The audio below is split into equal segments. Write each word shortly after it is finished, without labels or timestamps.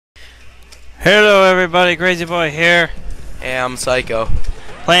everybody, Crazy Boy here. Hey, I'm Psycho.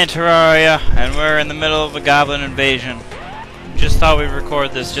 Playing Terraria, and we're in the middle of a goblin invasion. Just thought we'd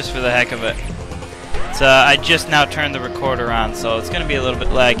record this just for the heck of it. It's, I just now turned the recorder on, so it's gonna be a little bit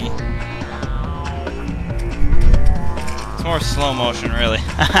laggy. It's more slow motion, really.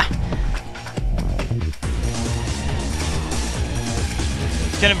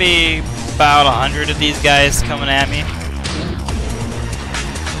 It's gonna be about 100 of these guys coming at me.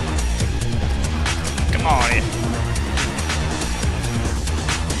 Come on in.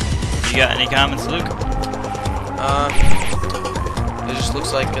 You got any comments, Luke? It just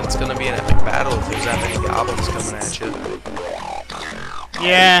looks like it's gonna be an epic battle if there's that many goblins coming at you.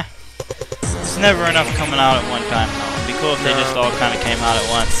 Yeah. There's never enough coming out at one time, though. It'd be cool if they just all kind of came out at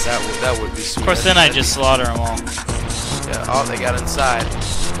once. That would be sweet. Of course, then I'd just slaughter them all. Yeah, oh, they got inside.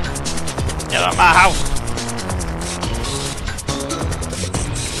 Get out of my house!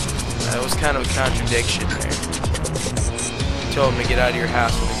 That was kind of a contradiction there. You told him to get out of your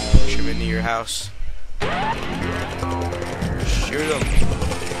house and then you push him into your house. Shoot him.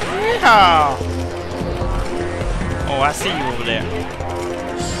 Yeehaw! Oh, I see you over there.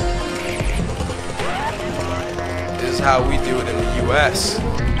 This is how we do it in the U.S.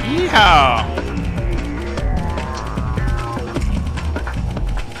 Yeehaw!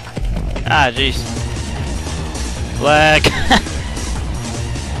 Ah, jeez. Lag.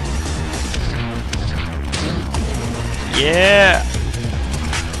 Yeah!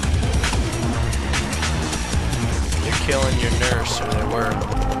 You're killing your nurse, or they were.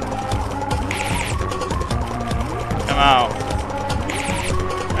 Come out.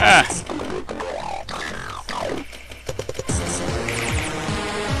 Ah!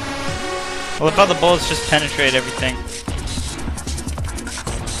 Well, if all the bullets just penetrate everything.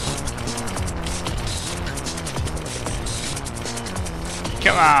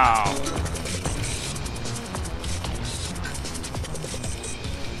 Come on!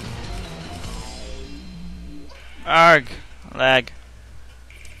 Arg! Lag.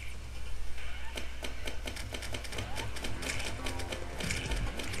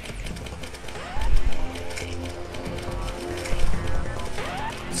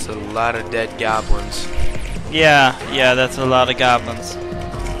 It's a lot of dead goblins. Yeah, that's a lot of goblins.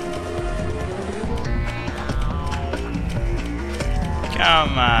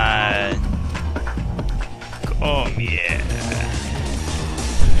 Come on. Come here.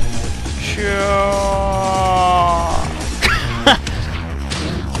 Sure.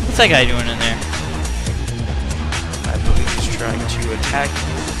 What's that guy doing in there? I believe he's trying to attack you,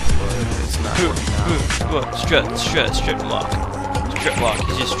 but it's not working out. Strut and walk. Strut walk.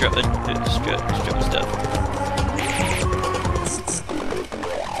 He's just strutting stuff.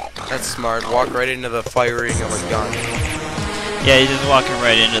 That's smart. Walk right into the firing of a gun. Yeah, he's just walking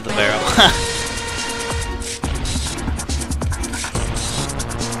right into the barrel.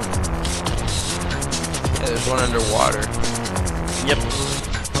 Yeah, there's one underwater. Yep.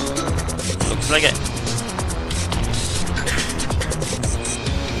 Looks like it.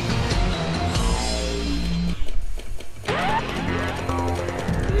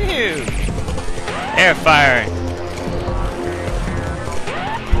 Ew. Air firing.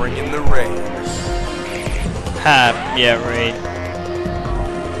 Bring in the rain. Ha, yeah, raid.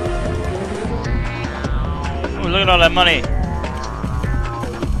 Oh, look at all that money.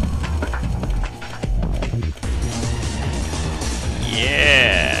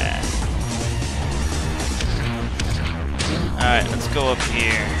 Yeah. Alright, let's go up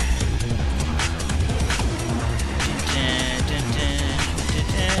here.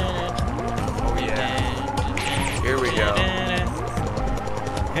 Oh yeah. Here we go.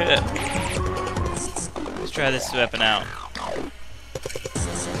 Let's try this weapon out.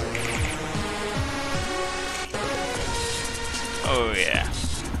 Oh yeah.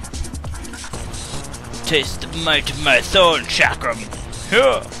 Taste the might of my thorn chakram.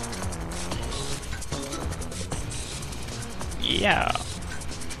 Huh. Yeah.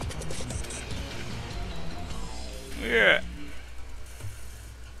 Yeah.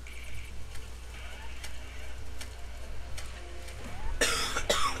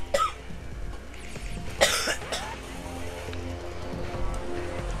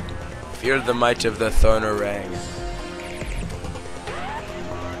 Fear the might of the Thornerang.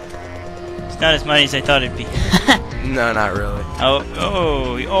 It's not as mighty as I thought it'd be. No, not really.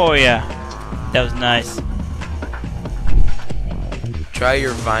 Oh yeah. That was nice. Try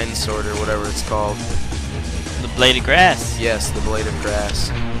your vine sword or whatever it's called. The blade of grass. Yes, the blade of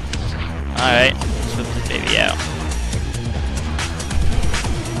grass. Alright, let's whip this baby out.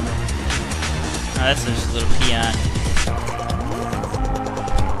 Oh, that's just a little peon.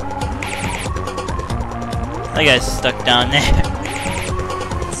 That guy's stuck down there.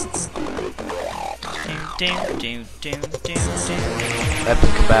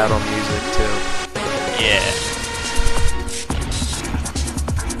 Epic battle music too. Yeah.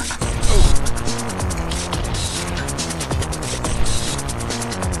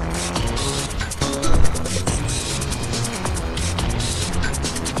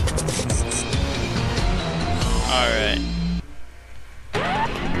 Alright.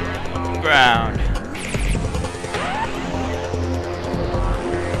 Ground.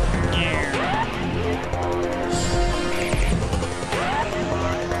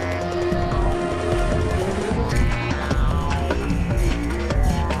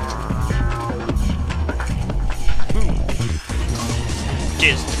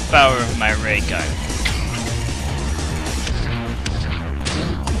 Just the power of my ray gun.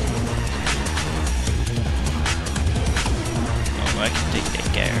 Oh, I can take that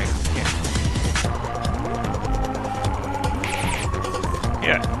guy right here.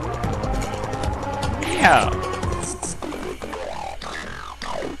 Yeah. Yeah.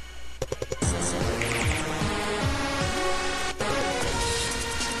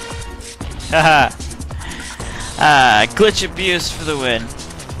 Haha. Glitch abuse for the win.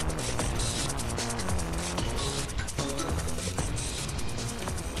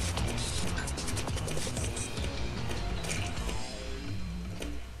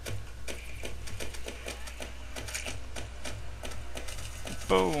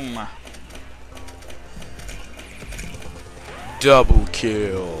 Boom. Double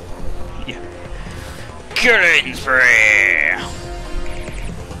kill. Yeah. Killing spree.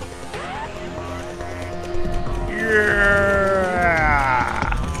 Yeah.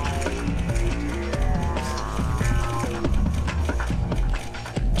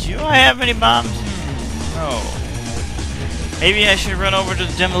 Do I have any bombs? No. Maybe I should run over to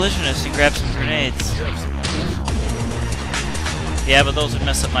the demolitionist and grab some grenades. Yeah, but those would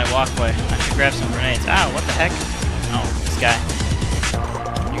mess up my walkway. I should grab some grenades. Ow, what the heck? Oh, this guy.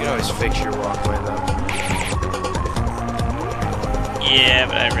 You can always fix your walkway though. Yeah,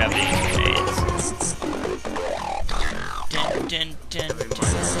 but I'd rather use grenades.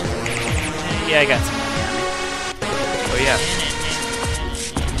 Yeah, I got some money on me. Oh yeah.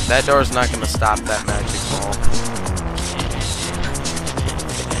 That door's not gonna stop that magic ball.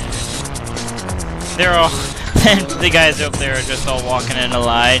 They're all... the guys up there are just all walking in a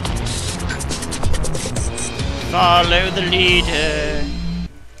line. Follow the leader.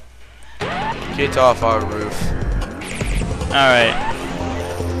 Get off our roof. Alright.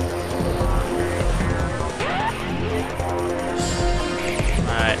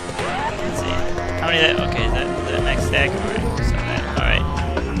 Alright. Let's see. How many that? Okay, is that the next stack? Alright. So that. Alright.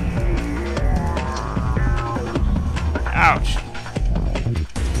 Ouch.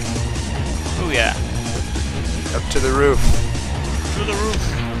 Oh yeah. Up to the roof. To the roof.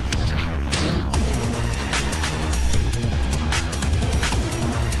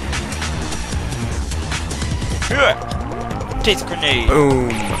 Taste grenade. Boom.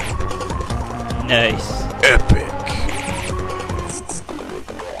 Nice. Epic.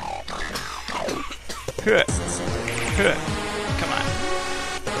 Come on.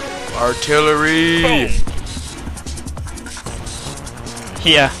 Artillery. Boom.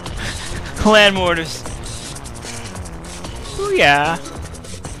 Yeah. Land mortars. Booyah.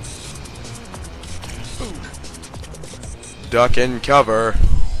 Duck and cover.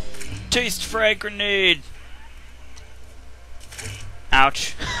 Taste frag grenade.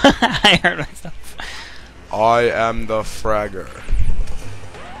 Ouch. I hurt myself. I am the fragger.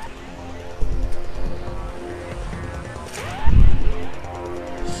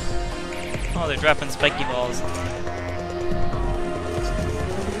 Oh, they're dropping spiky balls.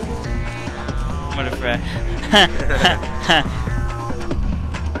 What a frag.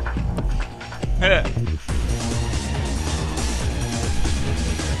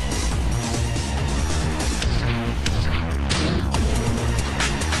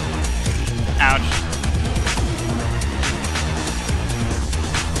 Ouch.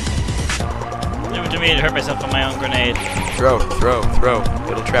 Leave it to me to hurt myself with my own grenade. Throw, throw, throw.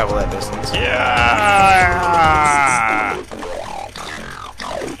 It'll travel that distance. Yeah.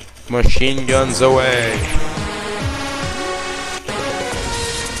 Machine guns away.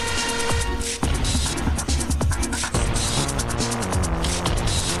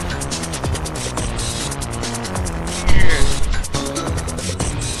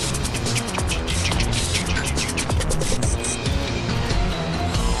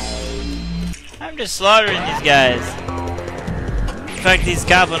 I'm just slaughtering these guys. In fact, these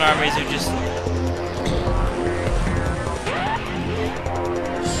goblin armies are just...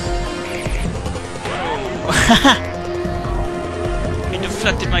 Oh. He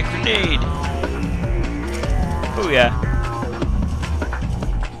deflected my grenade. Oh yeah.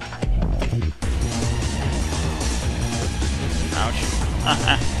 Ouch.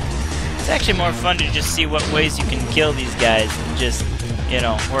 It's actually more fun to just see what ways you can kill these guys and just, you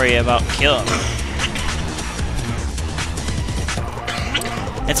know, worry about killing them.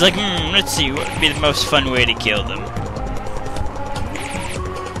 It's like, let's see, what would be the most fun way to kill them?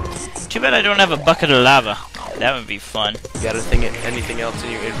 Too bad I don't have a bucket of lava. That would be fun. You got anything else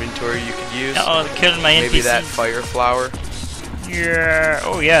in your inventory you could use? Oh, killing my NPC. Maybe that fire flower? Yeah.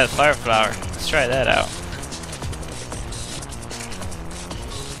 Oh yeah, the fire flower. Let's try that out.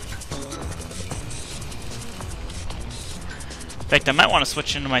 In fact, I might want to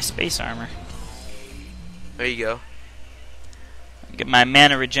switch into my space armor. There you go. Get my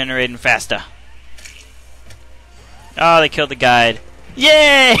mana regenerating faster. Oh, they killed the guide.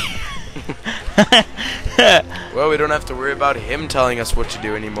 Yay! Well, we don't have to worry about him telling us what to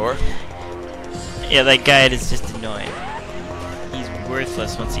do anymore. Yeah, that guide is just annoying. He's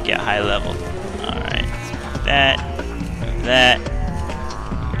worthless once you get high level. Alright. That.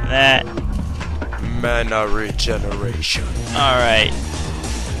 Mana regeneration. Alright.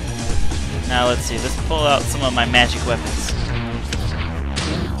 Now let's see. Let's pull out some of my magic weapons.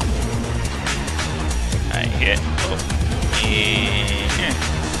 Alright, here. Oh. Yeah.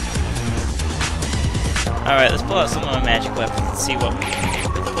 Alright, let's pull out some of my magic weapons and see what we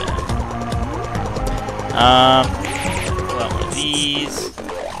can do with them. Pull out one of these.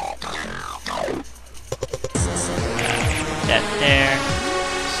 That there.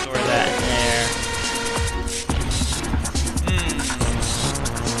 Store that in there.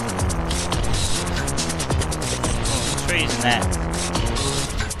 Oh, let's try using that.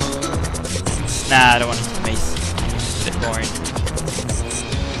 Nah, I don't want to use the mace. It's a bit boring.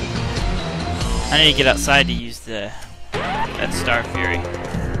 I need to get outside to use that Star Fury.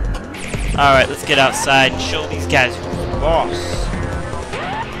 Alright, let's get outside and show these guys who's the boss.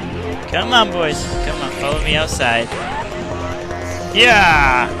 Come on, boys. Come on, follow me outside.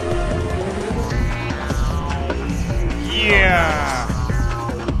 Yeah! Yeah!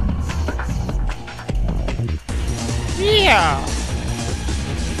 Yeah!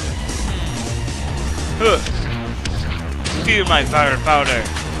 Feel my fire powder.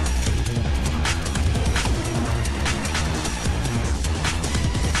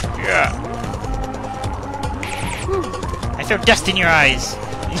 Yeah. I throw dust in your eyes.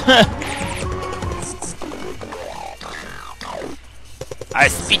 I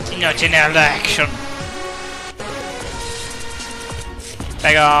spit in your general action.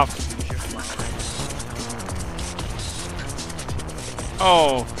 Back off.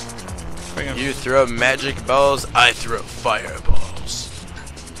 Oh. You throw magic balls, I throw fireballs.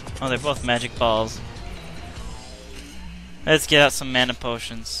 Oh, they're both magic balls. Let's get out some mana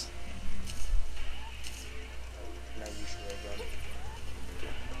potions.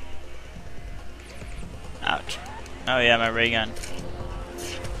 Ouch. Oh yeah, my ray gun.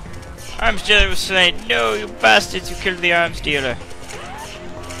 Arms dealer was slain. No, you bastards, you killed the arms dealer.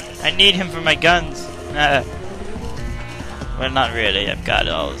 I need him for my guns. Well, not really. I've got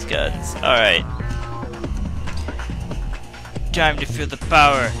all his guns. Alright. Time to feel the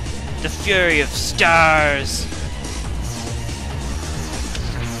power. The fury of stars.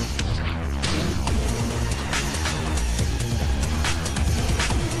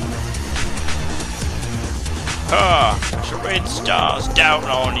 Ha! The red stars down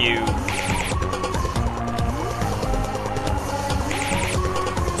on you.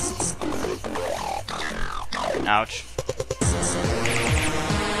 Ouch.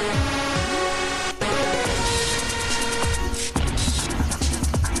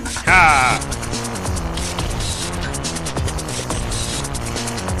 Ha!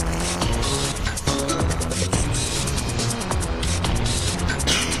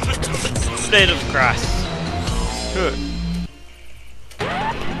 Blade of grass. Good.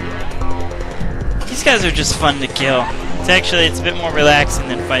 These guys are just fun to kill. It's a bit more relaxing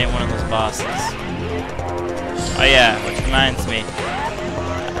than fighting one of those bosses. Oh yeah, which reminds me.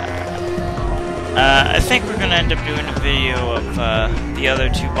 I think we're gonna end up doing a video of the other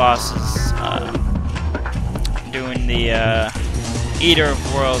two bosses. Doing the Eater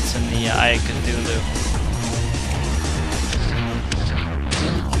of Worlds and the Eye of Cthulhu.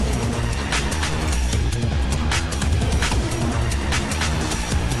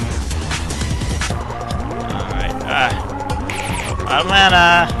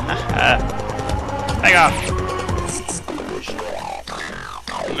 Atlanta! Hang on.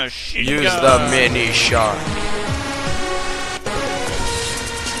 Machine Use gun. the mini shark.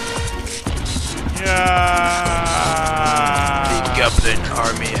 Yeah. goblin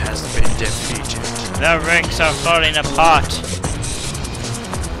army has been defeated. The ranks are falling apart.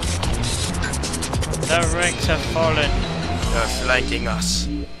 The ranks have fallen. They're flanking us.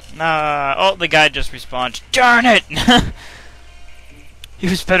 Oh, the guy just respawned. Darn it! He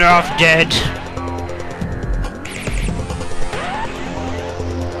was better off dead.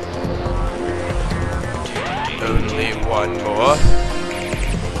 Only one more.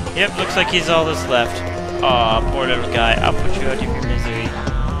 Yep, looks like he's all that's left. Aw, poor little guy. I'll put you out of your misery.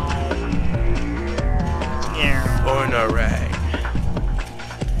 Yeah. Ornarang.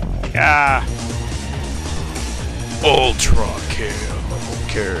 Ah. Ultra kill.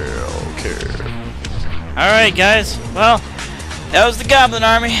 Alright, guys. Well, that was the Goblin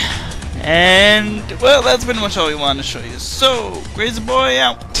Army. And, well, that's pretty much all we wanted to show you. So, Crazy Boy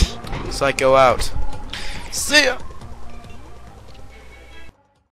out. Psycho out. See ya.